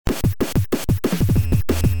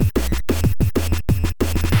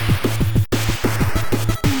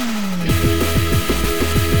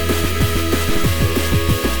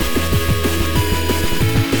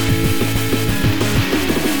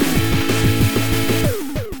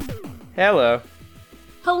Hello,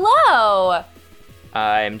 Hello!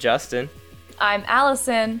 I'm Justin, I'm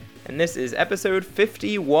Allison. and this is episode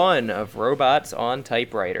 51 of Robots on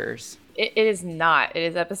Typewriters. It is not. It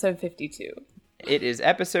is episode 52. It is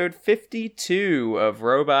episode 52 of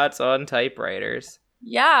Robots on Typewriters.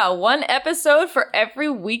 Yeah, one episode for every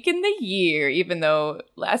week in the year, even though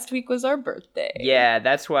last week was our birthday. Yeah,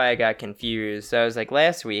 that's why I got confused. I was like,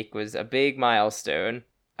 last week was a big milestone.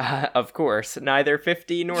 Of course, neither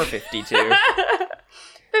 50 nor 52.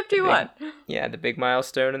 51. The big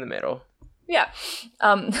milestone in the middle. Yeah.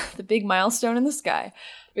 The big milestone in the sky.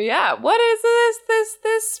 But yeah, what is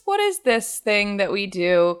what is this thing that we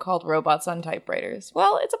do called Robots on Typewriters?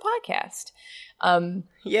 Well, it's a podcast.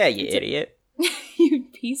 Yeah, you idiot. You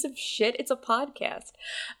piece of shit, it's a podcast.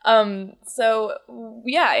 It's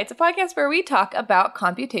a podcast where we talk about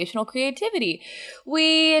computational creativity.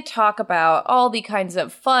 We talk about all the kinds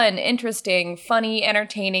of fun, interesting, funny,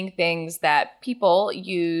 entertaining things that people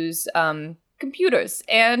use computers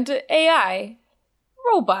and AI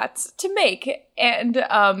robots to make. And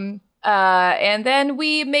then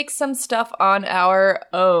we make some stuff on our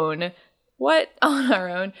own. What? On our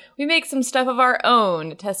own. We make some stuff of our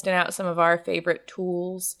own, testing out some of our favorite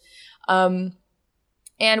tools. And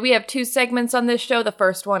we have two segments on this show. The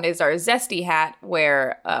first one is our Zesty Hat,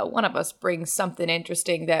 where one of us brings something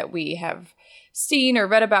interesting that we have seen or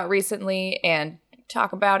read about recently and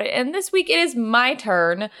talk about it. And this week it is my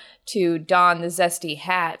turn to don the Zesty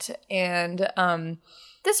Hat. And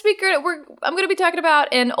this week, I'm going to be talking about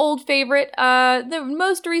an old favorite, the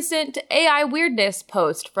most recent AI weirdness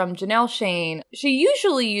post from Janelle Shane. She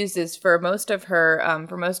usually uses for most of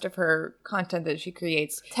her content that she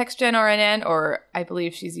creates TextGen RNN, or I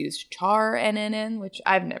believe she's used Char NNN, which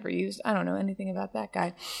I've never used. I don't know anything about that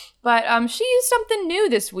guy. But she used something new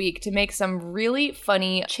this week to make some really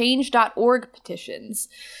funny change.org petitions.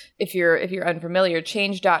 If you're unfamiliar,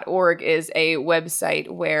 change.org is a website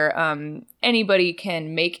where anybody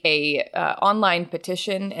can make a online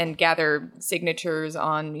petition and gather signatures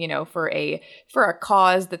on, for a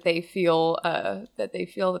cause that they feel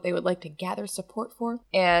that they would like to gather support for.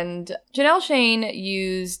 And Janelle Shane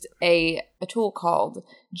used a tool called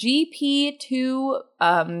GP2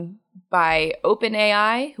 by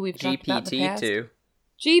OpenAI, who we've talked about in the past. GPT-2.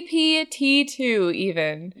 GPT-2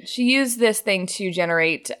 even. She used this thing to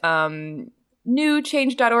generate new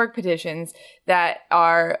change.org petitions that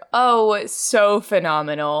are, so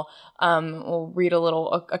phenomenal. We'll read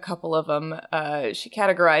a couple of them. She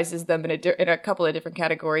categorizes them in a couple of different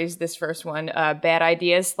categories. This first one, bad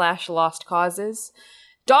ideas / lost causes.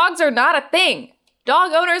 Dogs are not a thing.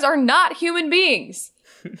 Dog owners are not human beings.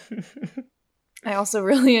 I also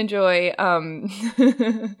really enjoy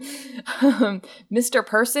Mr.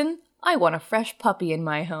 Person. I want a fresh puppy in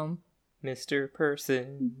my home. Mr.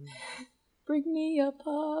 Person. Bring me a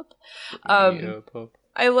pup. Bring me a pup.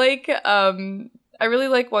 I really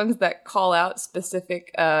like ones that call out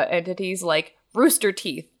specific entities like Rooster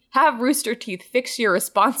Teeth. Have Rooster Teeth fix your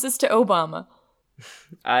responses to Obama.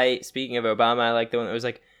 Speaking of Obama, I like the one that was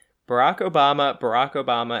like, Barack Obama,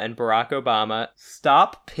 and Barack Obama,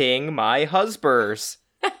 stop ping my husbands.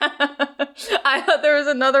 I thought there was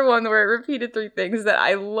another one where it repeated three things that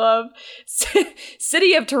I love.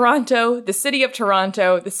 City of Toronto, the City of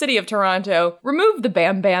Toronto, the City of Toronto, remove the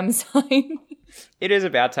Bam Bam sign. It is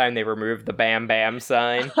about time they removed the Bam Bam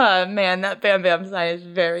sign. Man, that Bam Bam sign is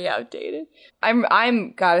very outdated.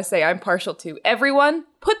 I'm gotta say, I'm partial to everyone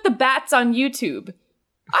put the bats on YouTube.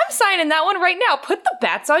 I'm signing that one right now. Put the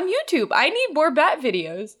bats on YouTube. I need more bat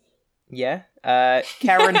videos. Yeah.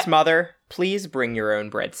 Karen's mother, please bring your own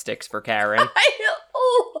breadsticks for Karen. I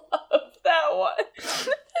love that one. It's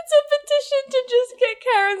a petition to just get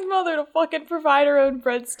Karen's mother to fucking provide her own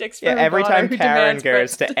breadsticks for her every daughter time Karen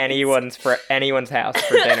goes to anyone's house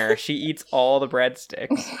for dinner, she eats all the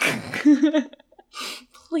breadsticks.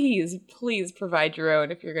 Please provide your own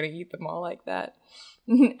if you're going to eat them all like that.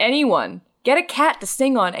 Anyone. Get a cat to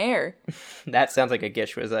sing on air. That sounds like a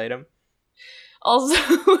Gishwiz item. Also,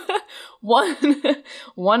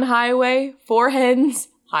 one highway, 4 hens,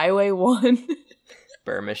 highway 1.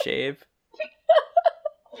 Burma shave.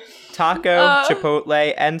 Taco,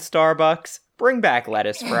 Chipotle, and Starbucks. Bring back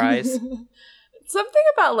lettuce fries. Something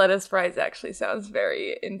about lettuce fries actually sounds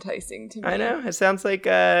very enticing to me. I know. It sounds like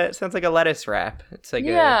a lettuce wrap. It's like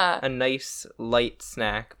a nice light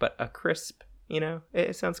snack, but a crisp.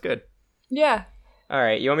 It sounds good. Yeah. All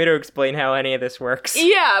right. You want me to explain how any of this works?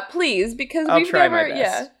 Yeah, please, because I'll try my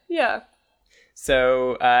best. Yeah.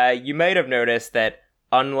 So you might have noticed that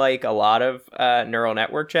unlike a lot of neural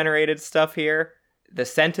network generated stuff here, the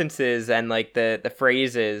sentences and like the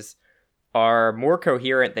phrases are more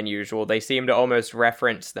coherent than usual. They seem to almost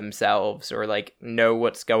reference themselves or like know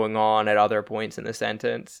what's going on at other points in the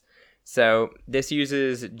sentence. So this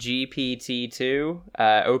uses GPT-2.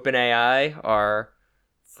 OpenAI are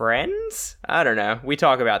friends? I don't know. We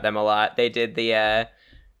talk about them a lot. They did the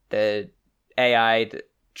AI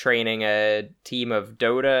training a team of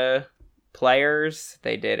Dota players.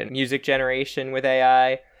 They did a music generation with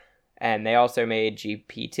AI. And they also made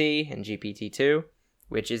GPT and GPT-2,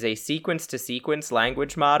 which is a sequence-to-sequence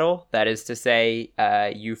language model. That is to say,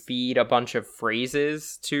 you feed a bunch of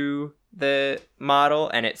phrases to the model,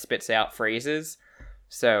 and it spits out phrases.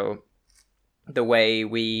 So the way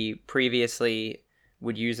we previously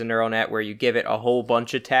would use a neural net, where you give it a whole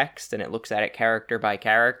bunch of text, and it looks at it character by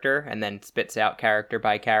character, and then spits out character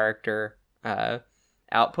by character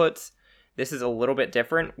outputs. This is a little bit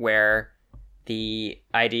different, where the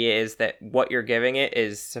idea is that what you're giving it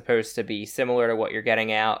is supposed to be similar to what you're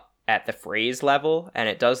getting out at the phrase level, and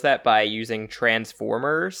it does that by using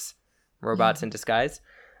transformers, robots in disguise.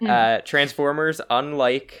 Transformers,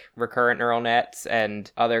 unlike recurrent neural nets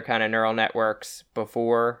and other kind of neural networks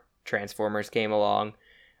before transformers came along,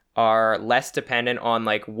 are less dependent on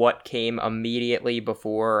like what came immediately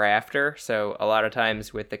before or after. So a lot of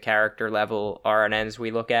times with the character level RNNs we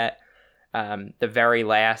look at, the very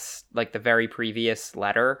last, like the very previous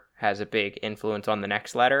letter has a big influence on the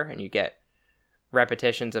next letter, and you get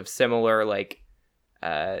repetitions of similar like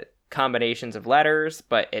combinations of letters,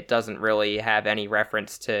 but it doesn't really have any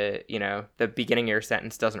reference to, you know, the beginning of your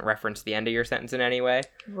sentence doesn't reference the end of your sentence in any way.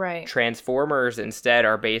 Right. Transformers instead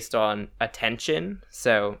are based on attention.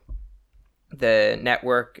 So the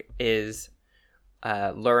network is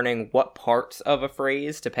learning what parts of a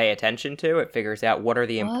phrase to pay attention to. It figures out what are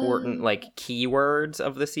the important like keywords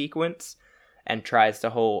of the sequence and tries to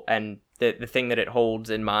hold, and the thing that it holds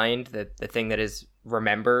in mind, the thing that is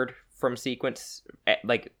remembered from sequence,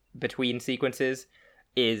 like between sequences,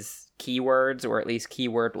 is keywords, or at least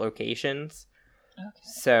keyword locations. Okay.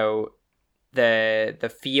 So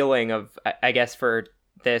the feeling of, I guess for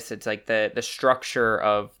this, it's like the structure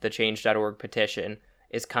of the Change.org petition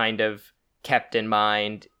is kind of kept in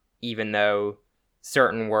mind, even though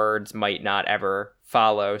certain words might not ever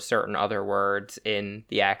follow certain other words in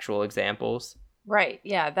the actual examples. Right.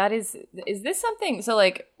 Yeah, that is this something, so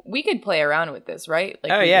like we could play around with this, right?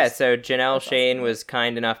 Like, oh yeah, so Janelle Shane was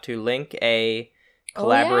kind enough to link a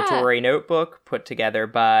collaboratory notebook put together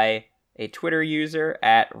by a Twitter user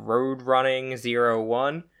at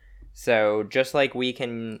roadrunning01. So just like you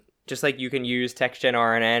can use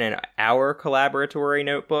TextGenRNN in our collaboratory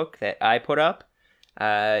notebook that I put up,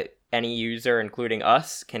 any user, including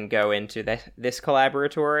us, can go into this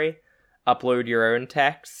collaboratory, upload your own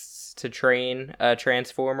texts to train a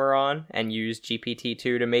transformer on, and use GPT-2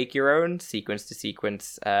 to make your own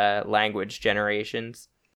sequence-to-sequence language generations.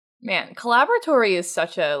 Man, collaboratory is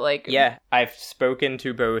such a, like... Yeah, I've spoken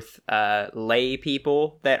to both lay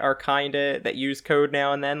people that use code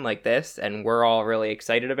now and then, like this, and we're all really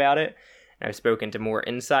excited about it. And I've spoken to more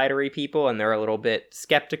insidery people, and they're a little bit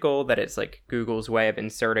skeptical that it's like Google's way of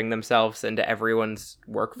inserting themselves into everyone's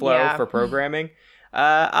workflow for programming.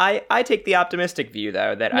 I take the optimistic view,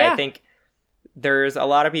 though, that I think there's a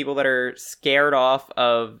lot of people that are scared off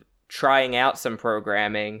of trying out some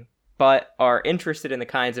programming, but are interested in the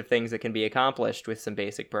kinds of things that can be accomplished with some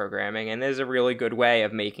basic programming. And there's a really good way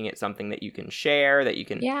of making it something that you can share, that you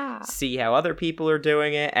can see how other people are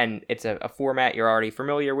doing it. And it's a format you're already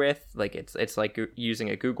familiar with. Like it's like using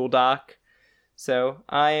a Google Doc. So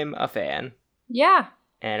I'm a fan. Yeah.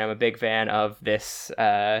 And I'm a big fan of this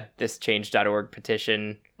Change.org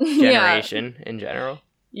petition generation in general.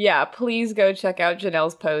 Yeah, please go check out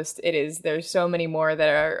Janelle's post. There's so many more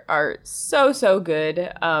that are so good.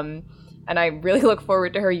 And I really look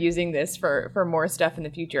forward to her using this for more stuff in the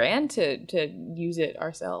future, and to use it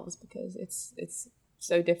ourselves, because it's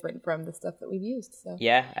so different from the stuff that we've used. So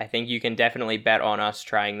yeah, I think you can definitely bet on us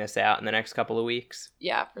trying this out in the next couple of weeks.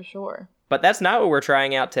 Yeah, for sure. But that's not what we're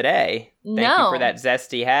trying out today. Thank you for that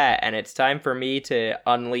zesty hat, and it's time for me to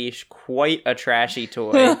unleash quite a trashy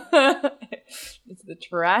toy. It's the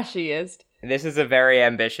trashiest. This is a very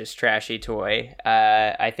ambitious trashy toy.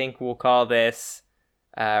 I think we'll call this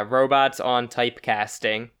Robots on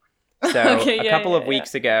Typecasting. So a couple of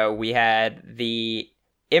weeks ago, we had the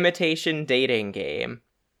imitation dating game,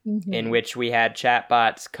 in which we had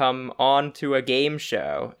chatbots come on to a game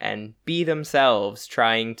show and be themselves,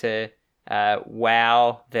 trying to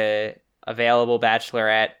wow the available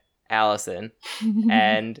bachelorette, Allison.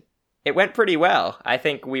 And it went pretty well. I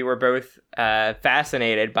think we were both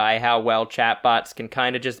fascinated by how well chatbots can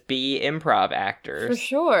kind of just be improv actors. For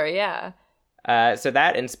sure, yeah. So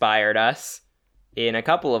that inspired us in a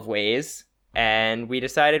couple of ways. And we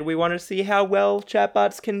decided we wanted to see how well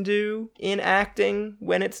chatbots can do in acting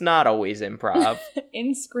when it's not always improv.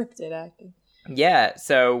 In scripted acting. Yeah,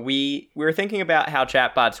 so we were thinking about how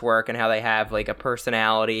chatbots work and how they have like a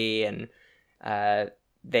personality, and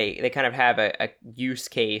they kind of have a use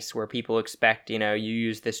case where people expect, you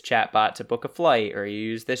use this chatbot to book a flight, or you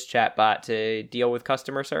use this chatbot to deal with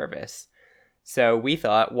customer service. So we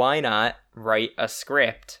thought, why not write a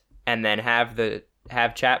script and then have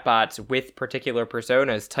chatbots with particular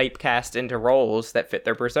personas typecast into roles that fit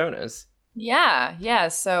their personas. Yeah.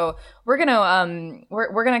 So we're gonna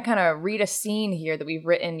we're gonna kind of read a scene here that we've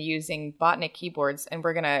written using Botnik keyboards, and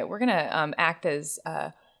we're gonna act as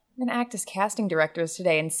casting directors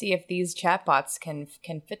today and see if these chatbots can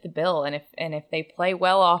fit the bill, and if they play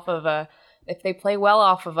well off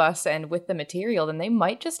of us and with the material, then they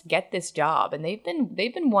might just get this job. And they've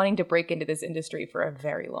been wanting to break into this industry for a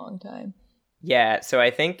very long time. Yeah, so I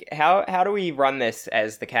think how do we run this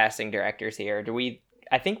as the casting directors here?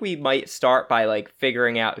 I think we might start by like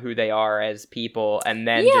figuring out who they are as people, and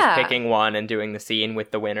then just picking one and doing the scene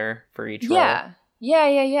with the winner for each role. Yeah.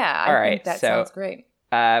 I think that sounds great.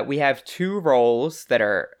 We have 2 roles that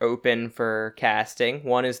are open for casting.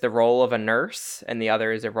 One is the role of a nurse, and the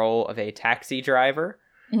other is a role of a taxi driver.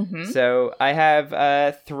 Mm-hmm. So I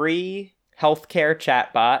have 3 healthcare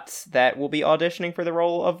chatbots that will be auditioning for the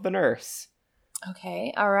role of the nurse.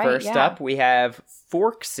 Okay, all right. First up, we have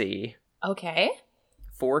Forksy. Okay.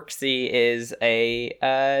 Forksy is a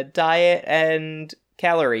diet and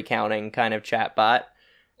calorie counting kind of chatbot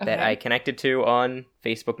that I connected to on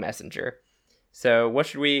Facebook Messenger. So what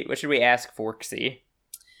should we ask Forksy?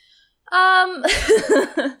 I'm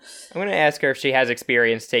going to ask her if she has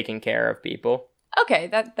experience taking care of people. Okay,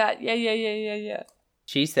 yeah.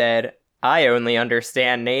 She said, "I only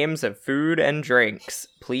understand names of food and drinks.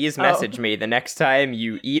 Please message me the next time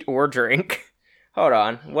you eat or drink." Hold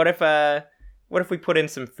on. What if we put in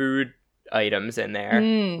some food items in there?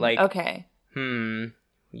 Okay.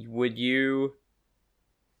 Would you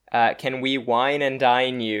can we wine and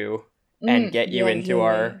dine you and get you into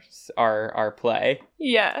our play?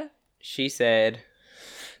 Yeah. She said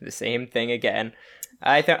the same thing again.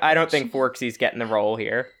 I don't think Forksy's getting the role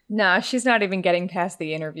here. Nah, she's not even getting past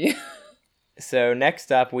the interview. So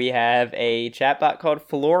next up, we have a chatbot called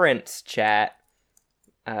Florence Chat.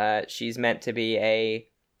 She's meant to be a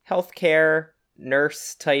healthcare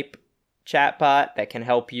nurse type chatbot that can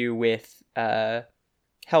help you with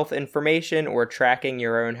health information or tracking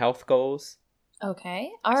your own health goals.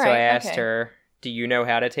 Okay, all right. So I asked her, "Do you know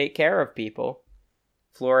how to take care of people?"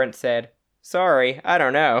 Florence said, "Sorry, I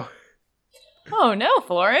don't know." Oh no,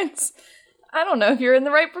 Florence. I don't know if you're in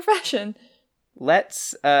the right profession.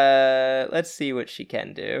 Let's see what she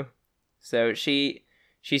can do. So she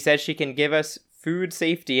says she can give us food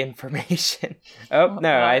safety information. No,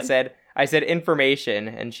 God. I said information,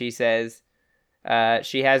 and she says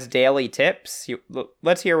she has daily tips.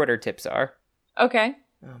 Let's hear what her tips are. Okay.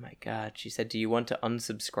 Oh my God. She said, "Do you want to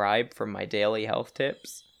unsubscribe from my daily health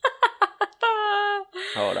tips?"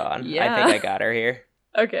 Hold on. Yeah. I think I got her here.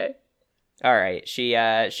 Okay. All right.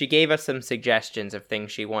 She gave us some suggestions of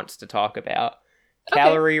things she wants to talk about.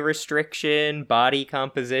 Calorie restriction, body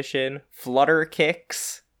composition, flutter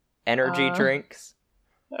kicks, energy drinks.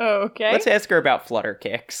 Okay. Let's ask her about flutter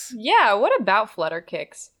kicks. Yeah, what about flutter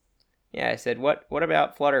kicks? Yeah, I said, what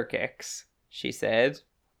about flutter kicks? She said,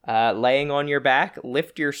 laying on your back,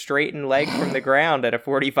 lift your straightened leg from the ground at a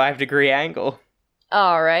 45-degree angle.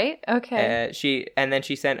 All right, okay. And then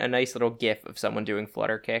she sent a nice little gif of someone doing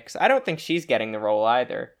flutter kicks. I don't think she's getting the role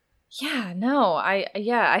either. Yeah, no, I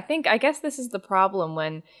guess this is the problem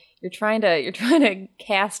when you're trying to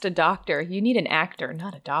cast a doctor. You need an actor,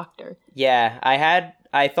 not a doctor. Yeah,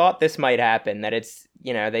 I thought this might happen, that it's,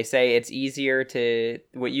 they say it's easier to,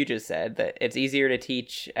 what you just said, that it's easier to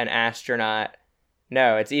teach an astronaut.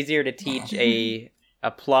 No, it's easier to teach a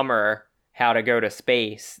plumber how to go to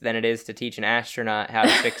space than it is to teach an astronaut how to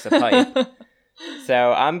fix a pipe.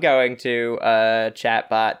 So I'm going to a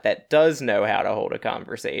chatbot that does know how to hold a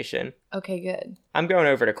conversation. Okay, good. I'm going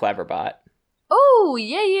over to Cleverbot. Oh,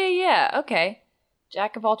 yeah. Okay.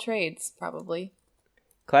 Jack of all trades, probably.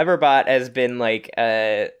 Cleverbot has been like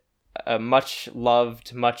a much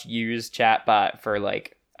loved, much used chatbot for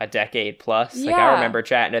like a decade plus. Yeah. Like I remember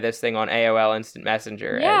chatting to this thing on AOL Instant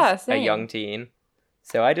Messenger as same. a young teen.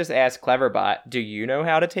 So I just asked Cleverbot, "Do you know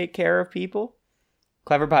how to take care of people?"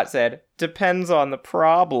 Cleverbot said, "Depends on the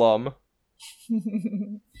problem."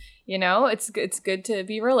 It's good to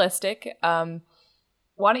be realistic.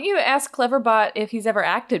 Why don't you ask Cleverbot if he's ever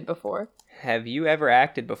acted before? have you ever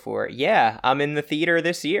acted before? Yeah, I'm in the theater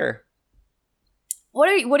this year. What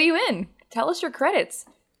are you in? Tell us your credits.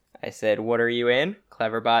 I said, what are you in?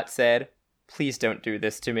 Cleverbot said, please don't do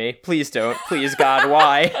this to me. Please don't. Please, God,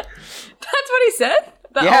 why? That's what he said?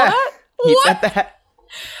 All yeah, that? he What? said that.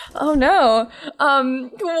 Oh no.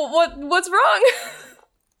 What's wrong?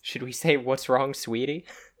 Should we say, what's wrong, sweetie?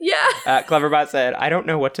 Yeah. Cleverbot said, I don't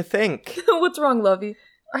know what to think. What's wrong, lovey?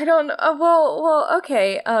 I don't. Well.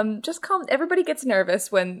 Okay. Just calm. Everybody gets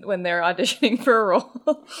nervous when they're auditioning for a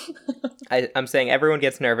role. I'm saying everyone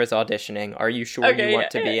gets nervous auditioning. Are you sure Okay, you want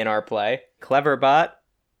to be in our play? Cleverbot,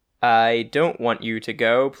 I don't want you to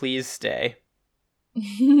go. Please stay.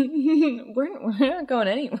 We're not going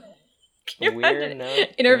anywhere. Can you We're imagine not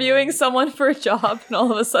interviewing going- someone for a job and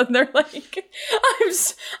all of a sudden they're like,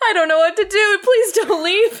 I don't know what to do. Please don't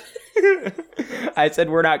leave. I said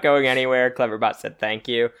we're not going anywhere. Cleverbot said thank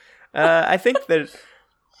you. I think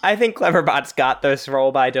Cleverbot's got this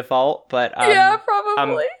role by default, but Yeah, I'm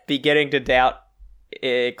probably. beginning to doubt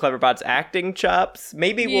Cleverbot's acting chops.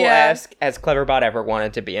 Maybe we'll Yeah. ask, has Cleverbot ever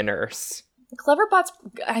wanted to be a nurse?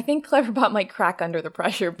 I think Cleverbot might crack under the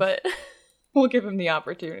pressure, but we'll give him the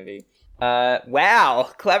opportunity.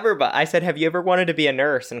 Wow, Cleverbot. I said, have you ever wanted to be a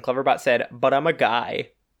nurse? And Cleverbot said, but I'm a guy.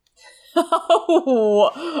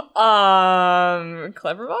 Oh,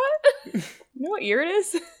 Cleverbot? You know what year it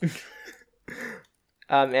is?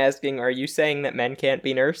 I'm asking, are you saying that men can't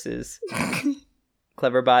be nurses?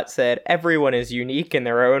 Cleverbot said, everyone is unique in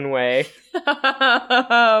their own way.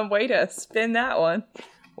 Way to spin that one.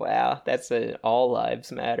 Wow, that's an all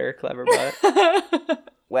lives matter, Cleverbot.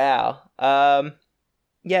 Wow.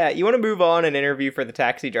 Yeah, you want to move on and interview for the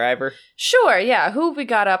taxi driver? Sure, yeah. Who have we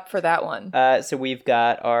got up for that one? So we've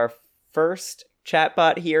got our first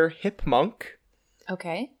chatbot here, Hipmunk.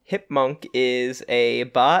 Okay. Hipmunk is a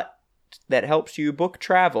bot that helps you book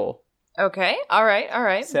travel. Okay. All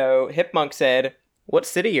right. So Hipmunk said, what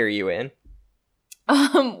city are you in?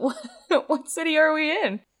 What city are we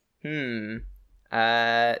in?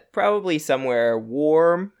 Probably somewhere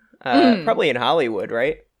warm. Probably in Hollywood,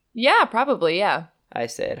 right? Yeah, probably, yeah. I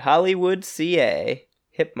said, Hollywood, CA.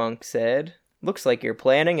 Hipmunk said, looks like you're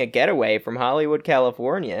planning a getaway from Hollywood,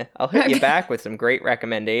 California. I'll hit you back with some great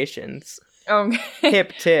recommendations. Okay.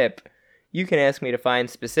 Hip tip. You can ask me to find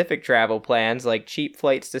specific travel plans like cheap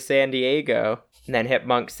flights to San Diego. And then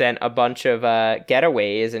Hipmunk sent a bunch of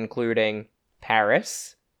getaways, including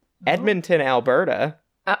Paris, Edmonton, Alberta,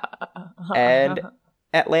 and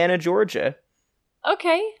Atlanta, Georgia.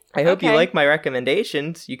 Okay. I hope you Okay. like my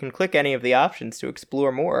recommendations. You can click any of the options to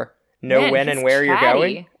explore more. Know Man, when he's and where you're chatty.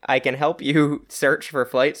 going. I can help you search for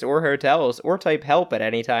flights or hotels, or type help at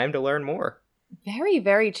any time to learn more. Very,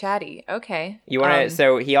 very chatty. Okay. You want to?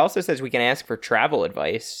 So he also says we can ask for travel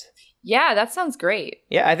advice. Yeah, that sounds great.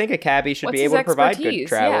 Yeah, I think a cabbie should What's be his able to provide good expertise?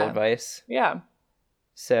 travel Yeah. advice. Yeah.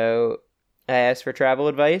 So I asked for travel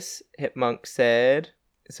advice. Hipmunk said.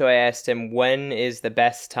 So I asked him, when is the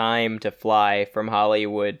best time to fly from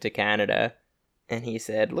Hollywood to Canada? And he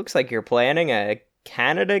said, looks like you're planning a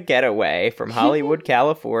Canada getaway from Hollywood,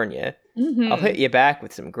 California. Mm-hmm. I'll hit you back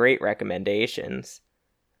with some great recommendations.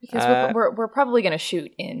 Because we're probably gonna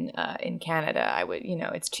shoot in Canada. I would,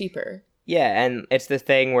 it's cheaper. Yeah, and it's the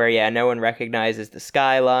thing where, yeah, no one recognizes the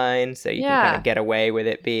skyline, so you can kind of get away with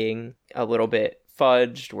it being a little bit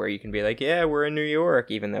fudged, where you can be like, yeah, we're in New York,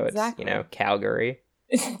 even though Exactly. it's, Calgary.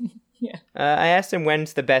 Yeah. I asked him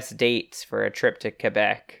when's the best dates for a trip to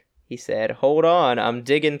Quebec. He said, hold on, I'm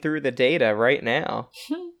digging through the data right now.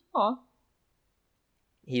 Aw.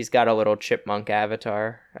 He's got a little chipmunk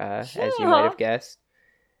avatar, as you might have guessed.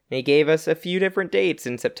 And he gave us a few different dates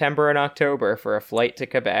in September and October for a flight to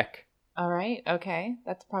Quebec. All right. Okay.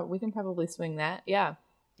 We can probably swing that. Yeah.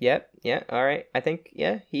 Yep, yeah, all right. I think,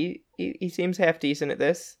 yeah, he seems half decent at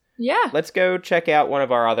this. Yeah. Let's go check out one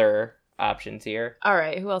of our other options here. All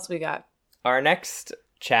right. Who else we got? Our next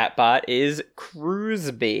chatbot is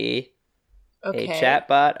Cruisebee, Okay. a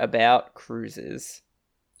chatbot about cruises.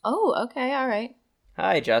 Oh, okay. All right.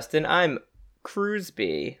 Hi, Justin. I'm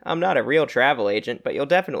Cruisebee. I'm not a real travel agent, but you'll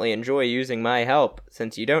definitely enjoy using my help,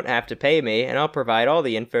 since you don't have to pay me, and I'll provide all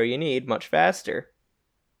the info you need much faster.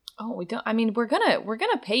 Oh, we don't. I mean, we're gonna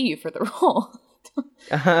pay you for the role.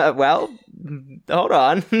 Well, hold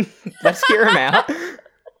on. Let's hear him out.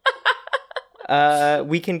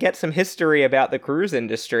 We can get some history about the cruise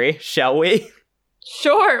industry, shall we?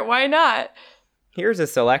 Sure. Why not? Here's a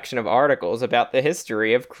selection of articles about the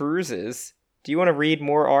history of cruises. Do you want to read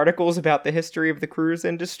more articles about the history of the cruise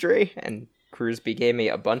industry? And Cruisebee gave me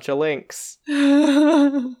a bunch of links.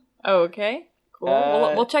 Okay. Cool.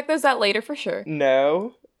 Uh, We'll check those out later for sure.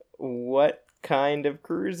 No. What kind of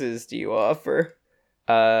cruises do you offer?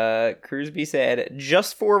 Cruisby said,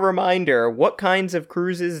 just for a reminder, what kinds of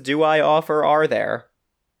cruises do I offer are there?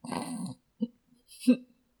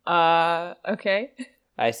 Okay.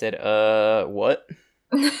 I said, what?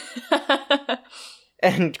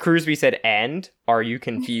 And Cruisby said, and? Are you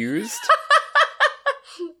confused?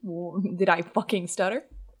 Did I fucking stutter?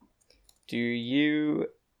 Do you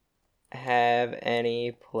have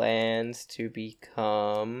any plans to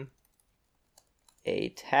become a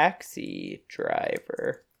taxi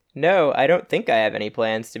driver? No, I don't think I have any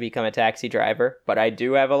plans to become a taxi driver, but I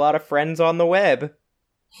do have a lot of friends on the web.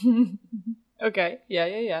 Okay.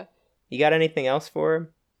 Yeah. You got anything else for him?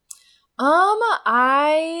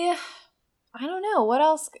 I don't know. What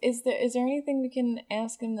else is there? Is there anything we can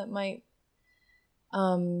ask him that might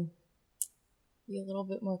be a little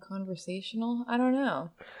bit more conversational? I don't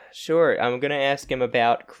know. Sure, I'm gonna ask him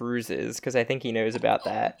about cruises, because I think he knows about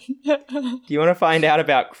that. Do you want to find out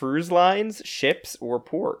about cruise lines, ships, or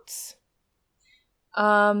ports?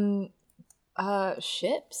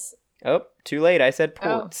 Ships? Oh, too late, I said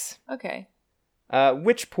ports. Oh, okay.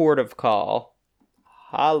 Which port of call?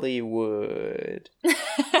 Hollywood.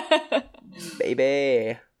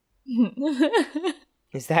 Baby.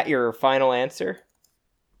 Is that your final answer?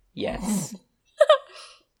 Yes.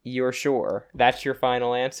 You're sure? That's your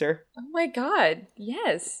final answer? Oh my god,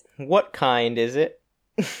 yes. What kind is it?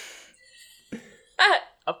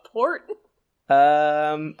 A port?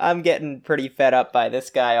 I'm getting pretty fed up by this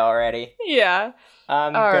guy already. Yeah.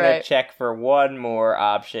 I'm All gonna right. check for one more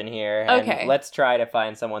option here. And Okay. let's try to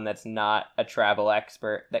find someone that's not a travel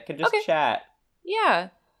expert that can just Okay. chat. Yeah.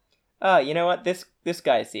 You know what? This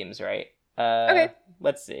guy seems right. Okay.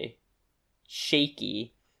 Let's see.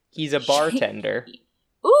 Shaky. He's a bartender.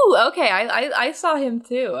 Ooh, okay. I saw him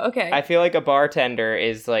too. Okay. I feel like a bartender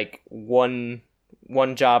is like one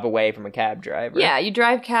job away from a cab driver. Yeah, you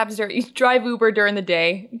drive you drive Uber during the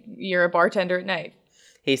day. You're a bartender at night.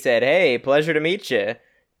 He said, "Hey, pleasure to meet you.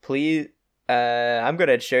 Please, I'm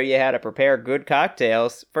gonna show you how to prepare good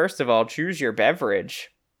cocktails. First of all, choose your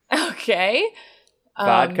beverage: Okay.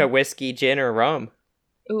 vodka, whiskey, gin, or rum."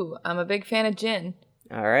 Ooh, I'm a big fan of gin.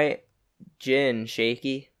 All right, gin,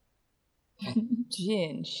 Shaky.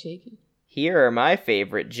 Gin, shaky. Here are my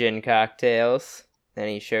favorite gin cocktails. Then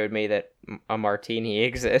he showed me that a martini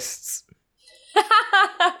exists.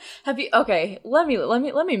 Have you? Okay, let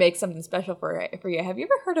me make something special for you. Have you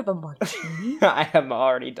ever heard of a martini? I am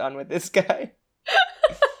already done with this guy.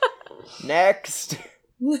 Next.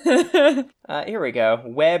 Here we go.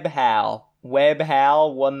 Webb Hal. Webb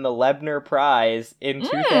Hal won the Lebner Prize in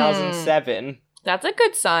 2007. That's a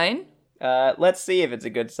good sign. Let's see if it's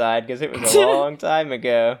a good sign, because it was a long time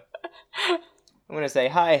ago. I'm gonna say,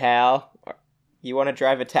 hi, Hal. You want to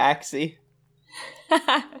drive a taxi?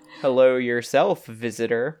 Hello yourself,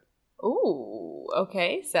 visitor. Ooh,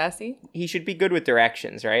 okay, sassy. He should be good with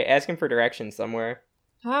directions, right? Ask him for directions somewhere.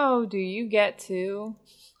 How do you get to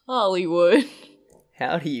Hollywood?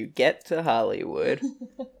 How do you get to Hollywood?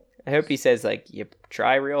 I hope he says, like, you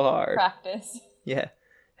try real hard. Practice. Yeah.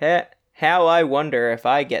 How I wonder if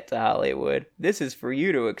I get to Hollywood. This is for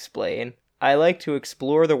you to explain. I like to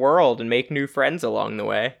explore the world and make new friends along the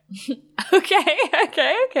way. Okay.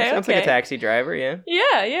 Sounds like a taxi driver, yeah.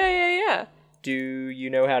 Yeah. Do you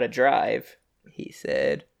know how to drive? He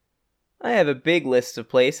said. I have a big list of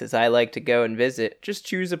places I like to go and visit. Just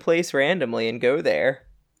choose a place randomly and go there.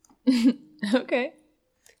 Okay.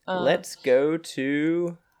 Let's go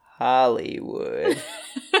to Hollywood.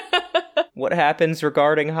 What happens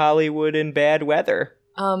regarding Hollywood in bad weather?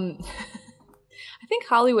 I think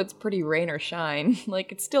Hollywood's pretty rain or shine.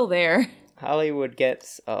 Like, it's still there. Hollywood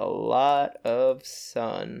gets a lot of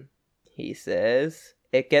sun, he says.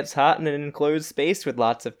 It gets hot in an enclosed space with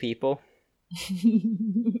lots of people.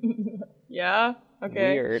 Yeah?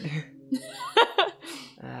 Okay. Weird.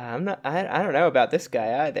 I don't know about this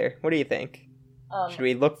guy either. What do you think? Should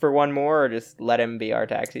we look for one more or just let him be our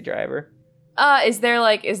taxi driver? Is there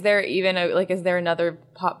another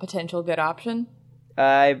potential good option?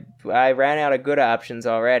 I ran out of good options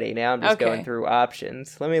already. Now I'm just going through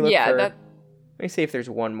options. Let me look Let me see if there's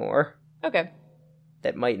one more. Okay.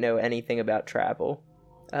 That might know anything about travel.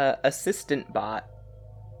 Assistant bot.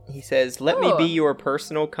 He says, "Let me be your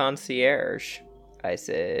personal concierge." I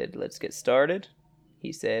said, "Let's get started."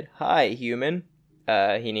 He said, "Hi, human."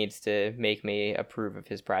 He needs to make me approve of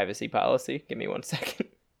his privacy policy. Give me 1 second.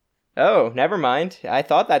 Oh, never mind. I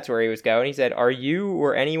thought that's where he was going. He said, "Are you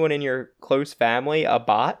or anyone in your close family a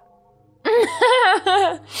bot?"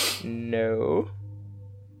 No.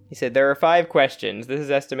 He said, "There are 5 questions. This is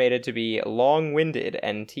estimated to be long-winded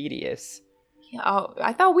and tedious." Oh,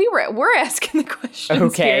 I thought we're asking the questions.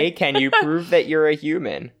 Okay, here. can you prove that you're a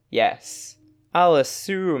human? Yes. I'll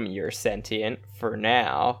assume you're sentient for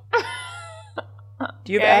now.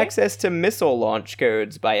 Do you have access to missile launch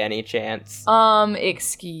codes by any chance?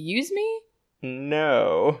 Excuse me?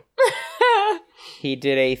 No. He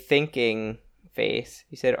did a thinking face.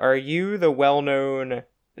 He said, "Are you the well-known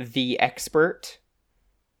The Expert?"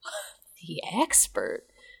 The Expert?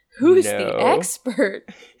 Who's the expert?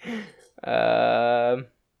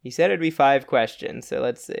 He said it'd be 5 questions, so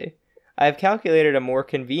let's see. I've calculated a more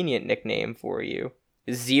convenient nickname for you.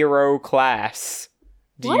 Zero Class.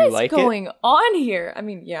 Do you like it? What is going on here? I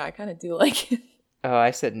mean, yeah, I kind of do like it. Oh,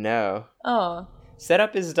 I said no. Oh.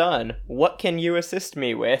 Setup is done. What can you assist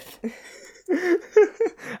me with?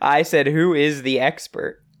 I said, who is the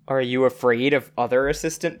expert? Are you afraid of other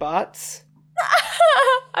assistant bots?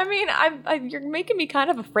 I mean, you're making me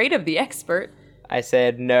kind of afraid of the expert. I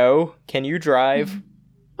said, no. Can you drive?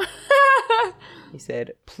 He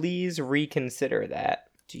said, please reconsider that.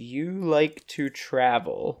 Do you like to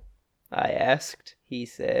travel? I asked. He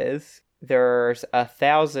says, there's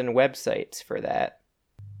 1,000 websites for that.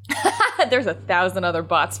 There's 1,000 other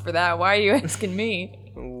bots for that. Why are you asking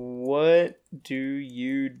me? What do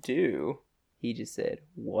you do? He just said,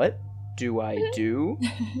 what do I do?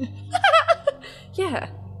 Yeah,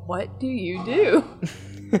 what do you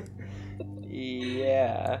do?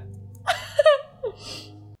 Yeah.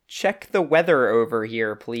 Check the weather over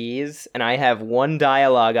here, please. And I have one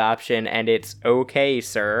dialogue option, and it's okay,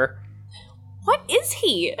 sir. What is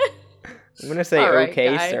he? I'm gonna say All right,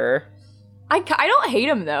 okay, guy. sir. I don't hate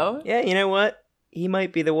him, though. Yeah, you know what? He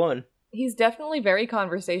might be the one. He's definitely very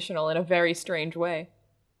conversational in a very strange way.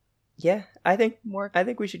 Yeah, I think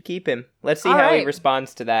we should keep him. Let's see how he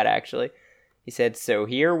responds to that, actually. He said, so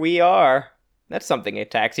here we are. That's something a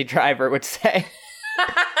taxi driver would say.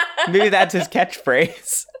 Maybe that's his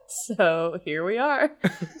catchphrase. So here we are.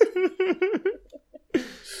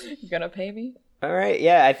 You gonna pay me? All right,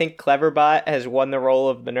 yeah, I think Cleverbot has won the role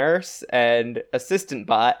of the nurse, and Assistant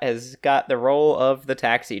Bot has got the role of the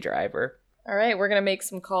taxi driver. All right, we're gonna make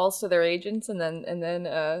some calls to their agents, and then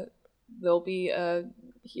they'll be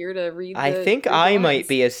here to read. I think I might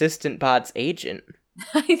be Assistant Bot's agent.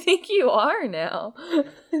 I think you are now. I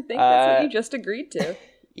think that's what you just agreed to.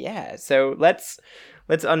 Yeah, so let's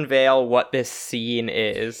unveil what this scene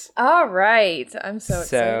is. All right, I'm so excited.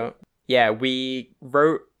 So yeah, we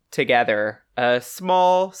wrote together a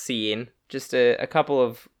small scene, just a couple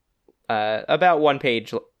of about 1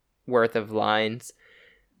 page worth of lines,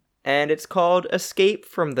 and it's called Escape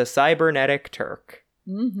from the Cybernetic Turk.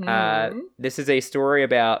 Mm-hmm. This is a story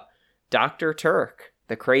about Dr. Turk,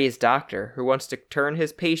 the crazed doctor who wants to turn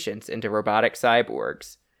his patients into robotic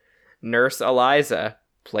cyborgs. Nurse Eliza,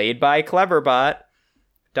 played by Cleverbot,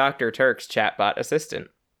 Dr. Turk's chatbot assistant.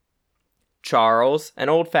 Charles, an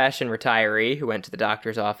old-fashioned retiree who went to the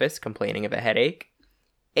doctor's office complaining of a headache.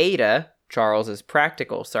 Ada, Charles's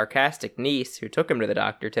practical, sarcastic niece who took him to the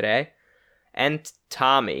doctor today. And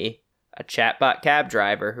Tommy, a chatbot cab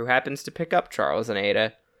driver who happens to pick up Charles and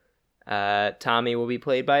Ada. Tommy will be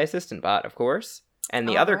played by Assistant Bot, of course. And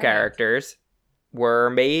the other characters were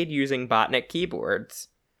made using Botnik keyboards.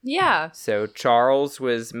 Yeah. So Charles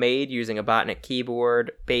was made using a Botnik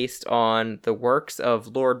keyboard based on the works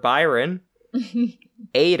of Lord Byron.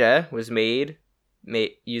 Ada was made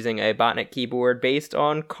using a Botnik keyboard based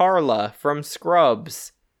on Carla from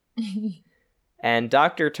Scrubs. And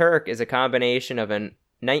Dr. Turk is a combination of a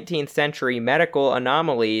 19th century medical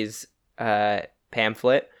anomalies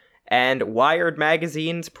pamphlet and Wired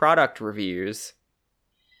magazine's product reviews.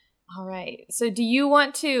 All right. So do you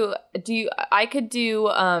want to I could do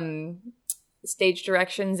stage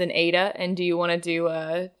directions in Ada, and do you want to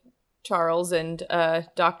do Charles and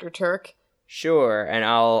Dr. Turk? Sure, and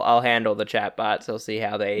I'll handle the chatbots. I'll see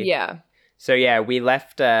how they... Yeah. So yeah, we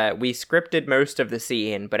scripted most of the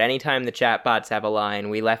scene, but anytime the chatbots have a line,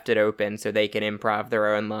 we left it open so they can improv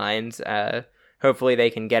their own lines. Hopefully they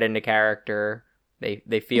can get into character.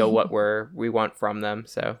 They feel what we want from them.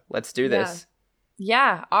 So let's do this.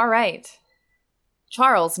 Yeah, all right.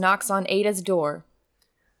 Charles knocks on Ada's door.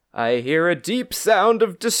 I hear a deep sound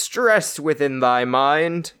of distress within thy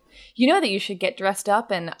mind. You know that you should get dressed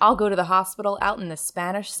up, and I'll go to the hospital out in the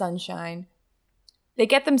Spanish sunshine. They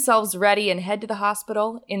get themselves ready and head to the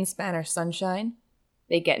hospital in Spanish sunshine.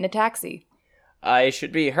 They get in a taxi. I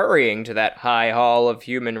should be hurrying to that high hall of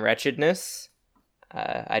human wretchedness.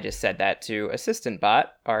 I just said that to Assistant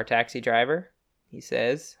Bot, our taxi driver. He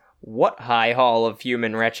says, what high hall of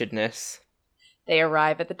human wretchedness? They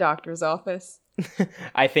arrive at the doctor's office.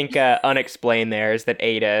 I think unexplained there is that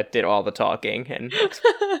Ada did all the talking and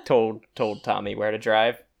told Tommy where to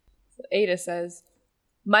drive. Ada says,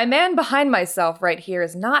 "My man behind myself right here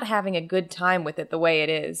is not having a good time with it the way it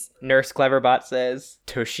is." Nurse Cleverbot says,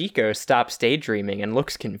 "Toshiko stops daydreaming and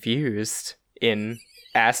looks confused," in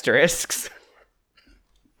asterisks.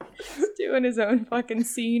 He's doing his own fucking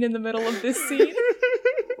scene in the middle of this scene.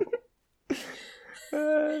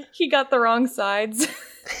 He got the wrong sides.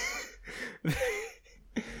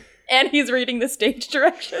 And he's reading the stage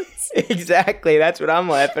directions. Exactly, that's what I'm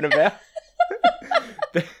laughing about.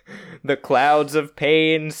 The clouds of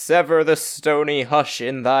pain sever the stony hush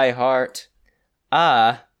in thy heart.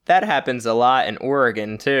 Ah, that happens a lot in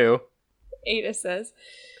Oregon, too. Ada says,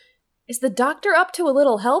 "Is the doctor up to a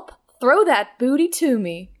little help? Throw that booty to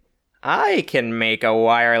me." I can make a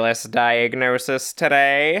wireless diagnosis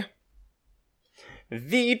today.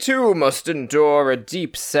 Thee too must endure a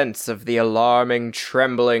deep sense of the alarming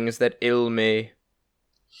tremblings that ill me.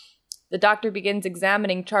 The doctor begins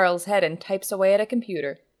examining Charles' head and types away at a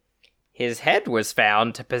computer. His head was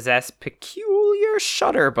found to possess peculiar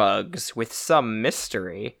shutterbugs with some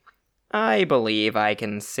mystery. I believe I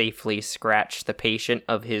can safely scratch the patient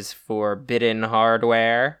of his forbidden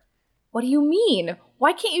hardware. What do you mean?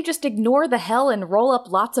 Why can't you just ignore the hell and roll up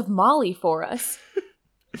lots of Molly for us?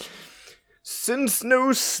 Since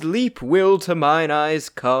no sleep will to mine eyes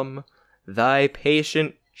come, thy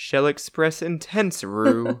patient shall express intense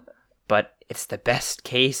rue. But it's the best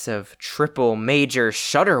case of triple major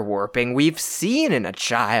shutter warping we've seen in a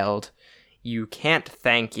child. You can't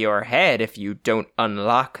thank your head if you don't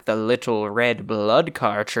unlock the little red blood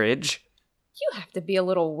cartridge. You have to be a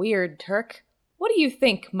little weird, Turk. What do you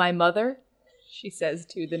think, my mother? She says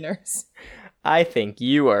to the nurse. I think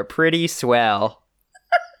you are pretty swell.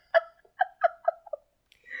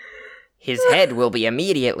 His head will be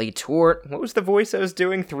immediately torn. What was the voice I was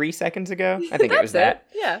doing 3 seconds ago? I think it was that.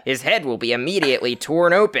 Yeah. His head will be immediately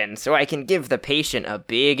torn open so I can give the patient a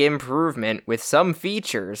big improvement with some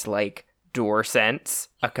features like door sense,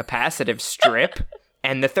 a capacitive strip,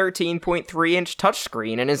 and the 13.3-inch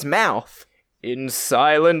touchscreen in his mouth. In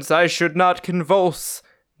silence I should not convulse.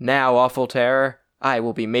 Now, awful terror, I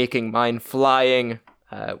will be making mine flying.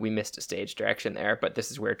 We missed a stage direction there, but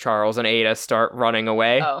this is where Charles and Ada start running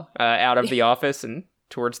away out of the office and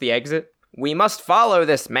towards the exit. We must follow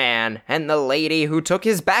this man and the lady who took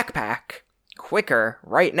his backpack. Quicker,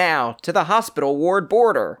 right now, to the hospital ward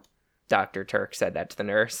border. Dr. Turk said that to the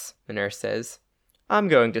nurse. The nurse says, I'm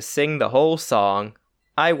going to sing the whole song.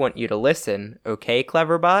 I want you to listen, okay,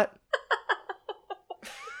 Cleverbot?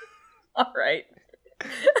 All right.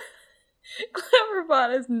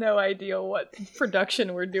 Cleverbot has no idea what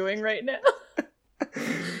production we're doing right now.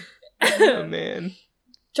 Oh, man.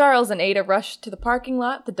 Charles and Ada rush to the parking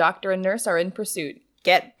lot. The doctor and nurse are in pursuit.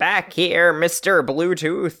 Get back here, Mr.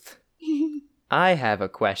 Bluetooth. I have a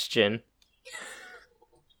question.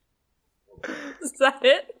 Is that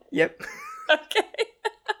it? Yep. Okay.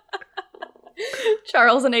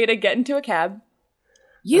 Charles and Ada get into a cab.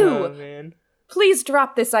 You! Oh, man. Please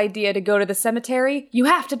drop this idea to go to the cemetery. You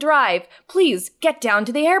have to drive. Please, get down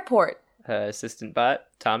to the airport. Assistant bot,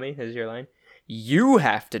 Tommy, is your line. You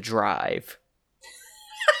have to drive.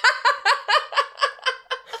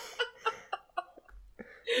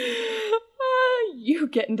 You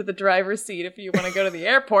get into the driver's seat if you want to go to the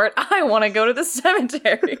airport. I want to go to the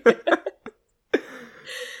cemetery.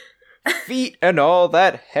 Feet and all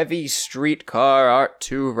that heavy streetcar art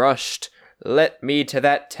too rushed. Let me to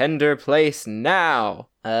that tender place now.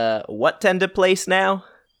 What tender place now?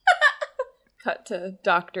 Cut to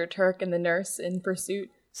Dr. Turk and the nurse in pursuit.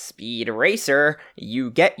 Speed Racer, you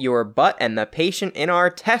get your butt and the patient in our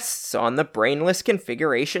tests on the brainless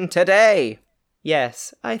configuration today.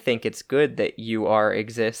 Yes, I think it's good that UR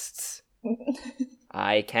exists.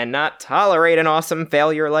 I cannot tolerate an awesome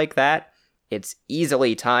failure like that. It's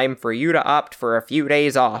easily time for you to opt for a few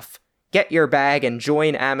days off. Get your bag and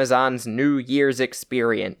join Amazon's New Year's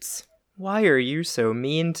experience. Why are you so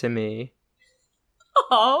mean to me?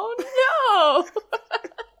 Oh,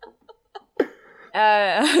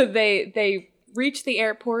 no! They reach the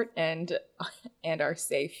airport and are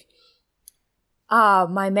safe. Ah,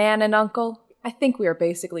 my man and uncle, I think we are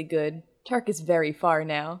basically good. Turk is very far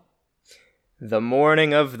now. The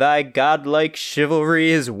morning of thy godlike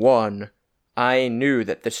chivalry is won. I knew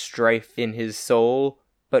that the strife in his soul,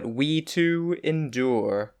 but we too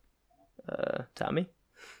endure. Tommy?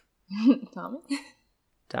 Tommy?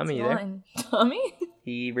 Tommy, you there? Tommy?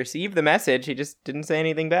 He received the message, he just didn't say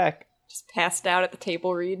anything back. Just passed out at the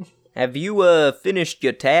table read. Have you, finished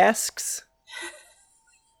your tasks?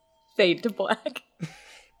 Fade to black.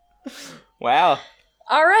 Wow.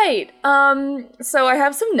 All right. So I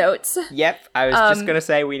have some notes. Yep. I was just gonna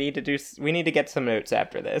say we need to get some notes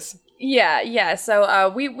after this. Yeah.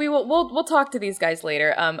 So we'll talk to these guys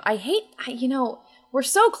later. We're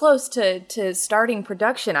so close to starting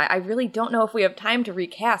production. I really don't know if we have time to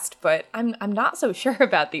recast, but I'm not so sure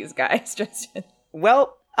about these guys, Justin.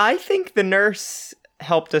 Well, I think the nurse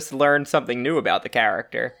helped us learn something new about the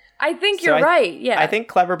character. I think you're right. Yeah. I think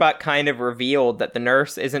Cleverbot kind of revealed that the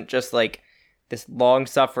nurse isn't just like this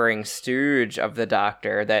long-suffering stooge of the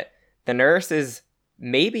Doctor, that the nurse is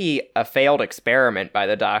maybe a failed experiment by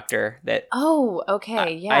the Doctor. That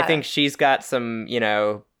yeah. I think she's got some,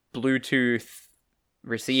 Bluetooth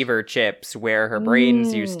receiver chips where her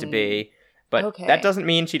brains used to be, but that doesn't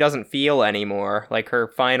mean she doesn't feel anymore. Like her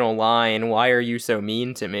final line, "Why are you so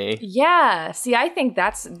mean to me?" Yeah, see, I think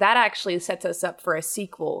that actually sets us up for a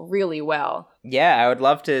sequel really well. Yeah, I would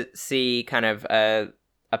love to see kind of a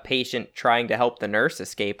patient trying to help the nurse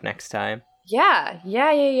escape next time.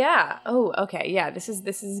 Yeah. Oh, okay. Yeah, this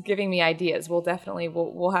is giving me ideas. We'll definitely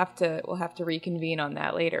we'll have to reconvene on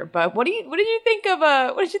that later. But what did you think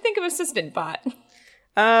of Assistant Bot?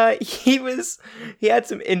 He had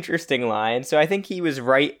some interesting lines. So I think he was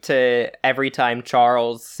right to, every time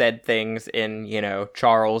Charles said things in,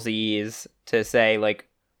 Charlesese, to say like,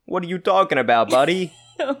 "What are you talking about, buddy?"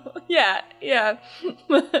 Yeah.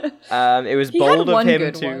 It was bold of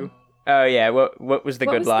him to. One. Oh yeah, what was the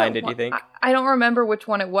good line? Did you think? I don't remember which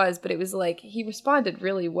one it was, but it was like he responded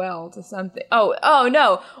really well to something. Oh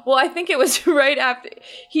no. Well, I think it was right after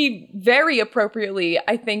he very appropriately.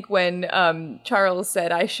 I think when Charles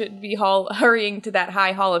said I should be hurrying to that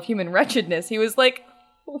high hall of human wretchedness, he was like,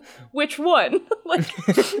 "Which one? Like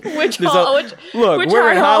which hall? Look,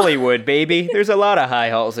 we're in Hollywood, baby. There's a lot of high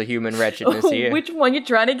halls of human wretchedness here. Which one you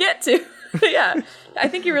trying to get to?" Yeah, I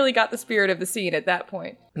think he really got the spirit of the scene at that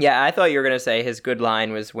point. Yeah, I thought you were gonna say his good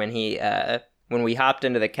line was when when we hopped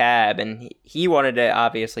into the cab and he wanted to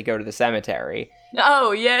obviously go to the cemetery.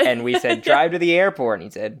 Oh yeah. And we said drive to the airport, and he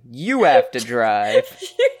said you have to drive.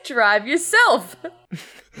 You drive yourself.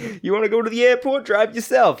 You want to go to the airport? Drive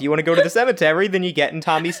yourself. You want to go to the cemetery? Then you get in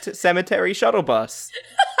Tommy's cemetery shuttle bus.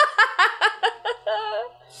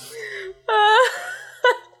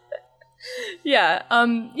 Yeah,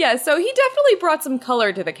 so he definitely brought some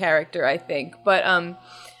color to the character, I think. But,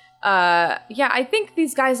 I think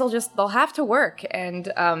these guys they'll have to work,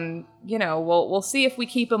 and, we'll see if we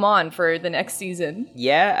keep them on for the next season.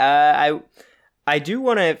 Yeah, I do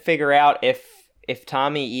want to figure out if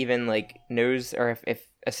Tommy even, like, knows, or if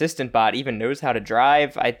Assistant Bot even knows how to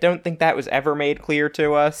drive. I don't think that was ever made clear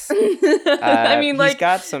to us. I mean, like...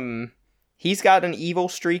 He's got an evil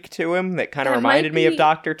streak to him that kind of reminded me of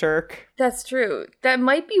Dr. Turk. That's true. That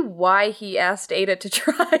might be why he asked Ada to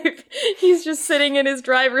drive. He's just sitting in his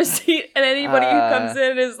driver's seat, and anybody who comes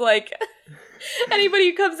in is like... Anybody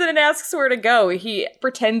who comes in and asks where to go, he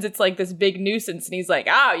pretends it's like this big nuisance, and he's like,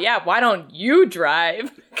 "Oh, yeah, why don't you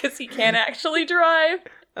drive?" Because he can't actually drive.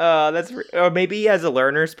 Or maybe he has a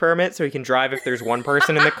learner's permit, so he can drive if there's one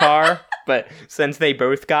person in the car. But since they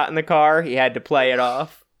both got in the car, he had to play it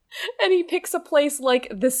off. And he picks a place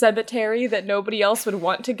like the cemetery that nobody else would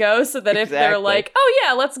want to go, so that if they're like, "Oh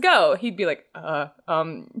yeah, let's go," he'd be like,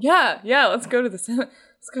 yeah, let's go to the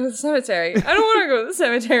cemetery. I don't want to go to the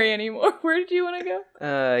cemetery anymore. Where did you want to go?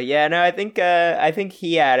 I think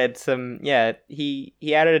he added some,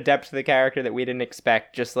 he added a depth to the character that we didn't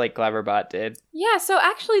expect, just like Cleverbot did. Yeah, so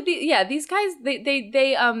actually, these guys, they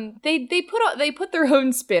put their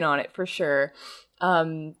own spin on it for sure.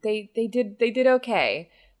 They did okay.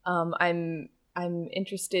 I'm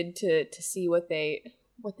interested to see what they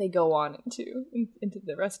go on into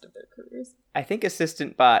the rest of their careers. I think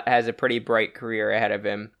Assistant Bot has a pretty bright career ahead of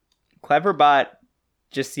him. Cleverbot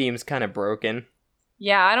just seems kind of broken.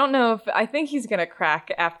 Yeah, I don't know I think he's gonna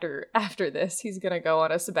crack after this. He's gonna go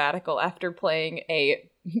on a sabbatical after playing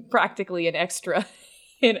practically an extra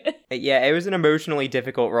in it. Yeah, it was an emotionally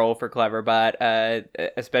difficult role for Cleverbot,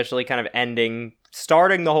 especially kind of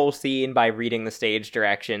starting the whole scene by reading the stage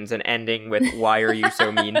directions and ending with "Why are you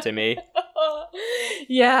so mean to me?"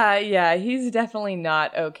 Yeah, he's definitely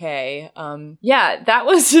not okay. That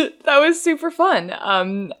was super fun.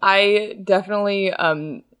 I definitely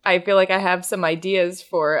I feel like I have some ideas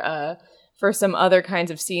for some other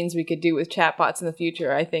kinds of scenes we could do with chatbots in the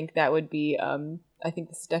future. I think that would be I think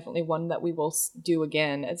this is definitely one that we will do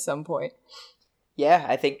again at some point. Yeah,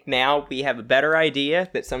 I think now we have a better idea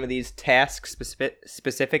that some of these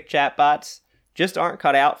task-specific chatbots just aren't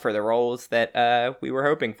cut out for the roles that we were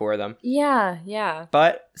hoping for them. Yeah.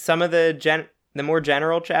 But some of the the more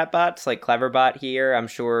general chatbots like Cleverbot here, I'm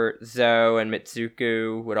sure Zoe and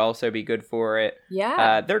Mitsuku would also be good for it.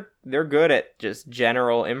 Yeah. They're good at just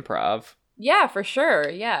general improv. Yeah, for sure.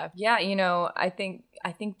 Yeah. Yeah, I think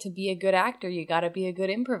to be a good actor, you got to be a good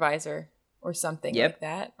improviser or something like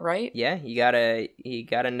that, right? Yeah, you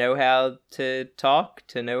gotta know how to talk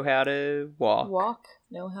to know how to walk.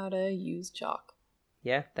 Know how to use chalk.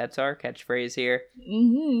 Yeah, that's our catchphrase here.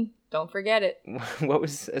 Mm-hmm. Don't forget it. What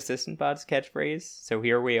was Assistant Bot's catchphrase? So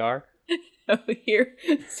here we are. So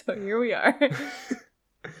here we are.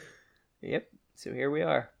 Yep. So here we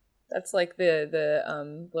are. That's like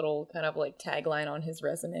the little kind of like tagline on his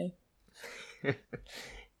resume.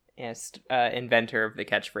 Yes, inventor of the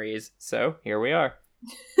catchphrase. So here we are.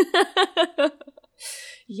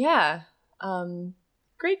 Yeah.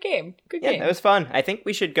 Great game. Good game. Yeah, that was fun. I think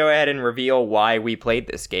we should go ahead and reveal why we played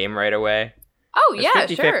this game right away. Oh, yeah,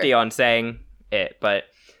 50-50 sure. On saying it, but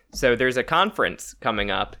so there's a conference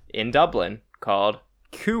coming up in Dublin called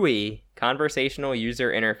CUI, Conversational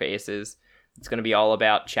User Interfaces. It's going to be all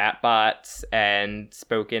about chatbots and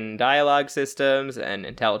spoken dialogue systems and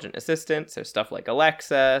intelligent assistants, so stuff like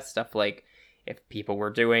Alexa, stuff like if people were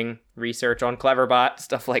doing research on Cleverbot,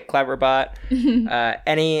 stuff like Cleverbot,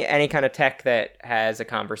 any kind of tech that has a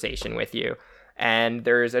conversation with you. And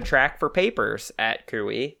there's a track for papers at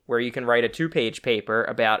CUI where you can write a 2-page paper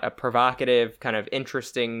about a provocative, kind of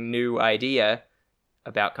interesting new idea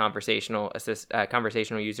about conversational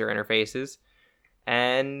user interfaces.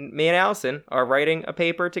 And me and Allison are writing a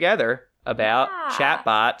paper together about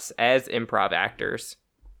chatbots as improv actors.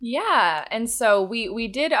 Yeah, and so we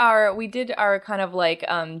did our kind of like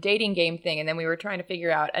dating game thing, and then we were trying to figure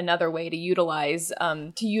out another way to utilize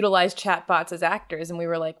chatbots as actors, and we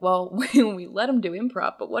were like, well, we let them do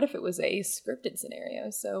improv, but what if it was a scripted scenario?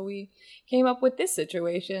 So we came up with this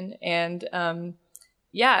situation, and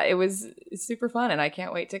it was super fun, and I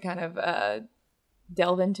can't wait to kind of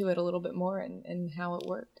delve into it a little bit more and how it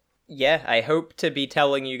worked. Yeah, I hope to be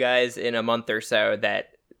telling you guys in a month or so that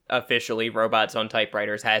officially Robots on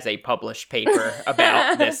Typewriters has a published paper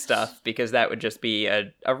about this stuff, because that would just be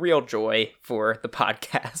a real joy for the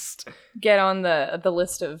podcast. Get on the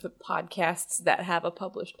list of podcasts that have a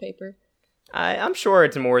published paper. I'm sure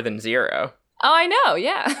it's more than 0. Oh, I know,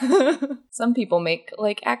 yeah. Some people make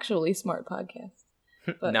like actually smart podcasts.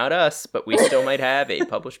 But... Not us, but we still might have a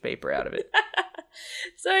published paper out of it.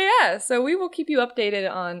 So we will keep you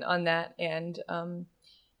updated on that and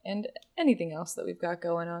anything else that we've got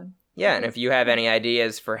going on. Yeah, and if you have any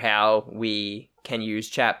ideas for how we can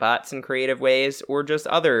use chatbots in creative ways or just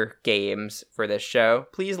other games for this show,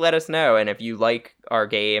 please let us know. And if you like our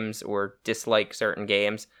games or dislike certain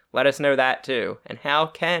games, let us know that too. And how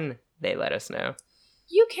can they let us know?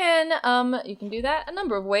 You can do that a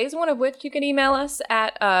number of ways, one of which you can email us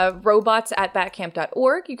at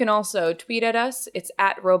robots@batcamp.org. You can also tweet at us. It's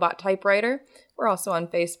at robottypewriter. We're also on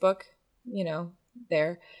Facebook,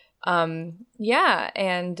 there. You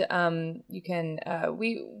can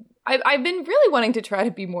I've been really wanting to try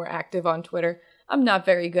to be more active on Twitter. I'm not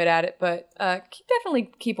very good at it, but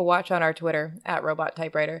definitely keep a watch on our Twitter at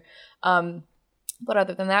robottypewriter. But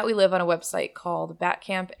other than that, we live on a website called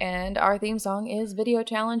Batcamp, and our theme song is Video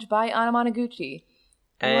Challenge by Anamanaguchi.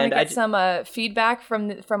 And want to get some feedback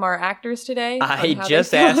from our actors today? I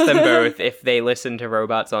just asked them both if they listen to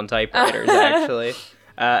Robots on Typewriters, actually.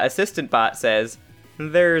 Assistant Bot says,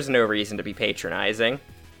 there's no reason to be patronizing.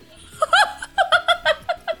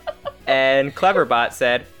 And Cleverbot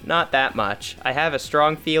said, not that much. I have a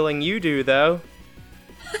strong feeling you do, though.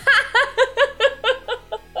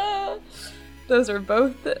 Those are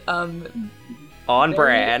both on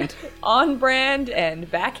brand. On brand and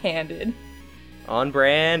backhanded. On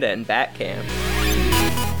brand and Batcamp.